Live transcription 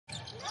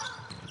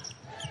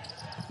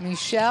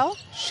Michelle,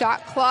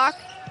 shot clock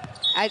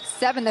at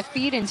 7. The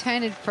feed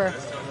intended for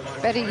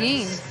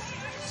Medellin.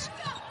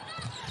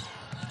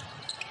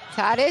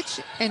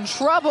 Tadic in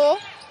trouble.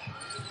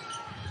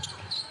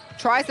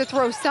 Tries to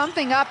throw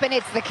something up, and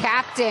it's the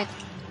captain.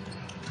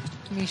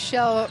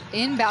 Michelle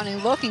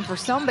inbounding, looking for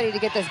somebody to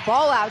get this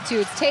ball out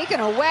to. It's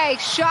taken away.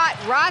 Shot.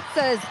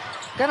 Ratza's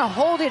gonna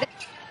hold it.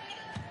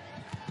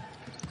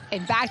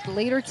 In fact,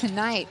 later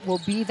tonight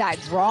will be that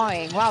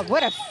drawing. Wow,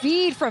 what a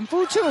feed from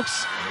Fuchs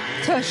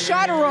to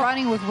Shadaro,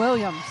 running with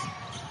Williams.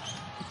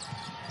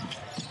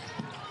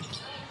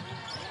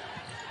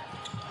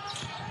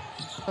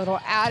 Little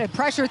added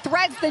pressure,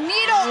 threads the needle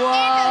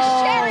into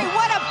Sherry.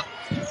 What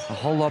a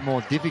whole lot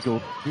more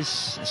difficult.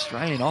 This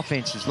Australian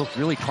offense has looked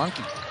really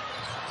clunky.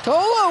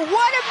 Tolo,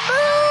 what a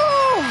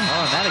move!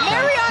 Oh,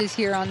 Marion is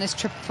here on this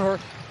trip for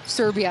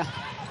Serbia.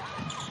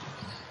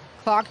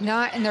 Clock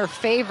not in their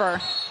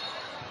favor.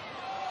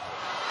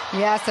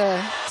 Yes,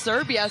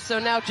 Serbia, so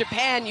now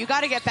Japan, you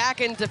got to get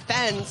back and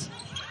defend.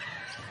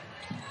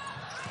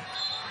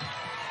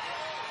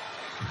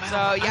 So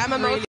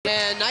Yamamoto,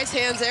 and nice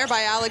hands there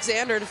by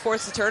Alexander to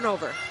force the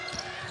turnover.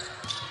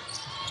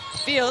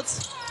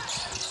 Fields,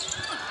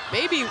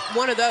 maybe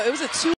one of those, it was a 2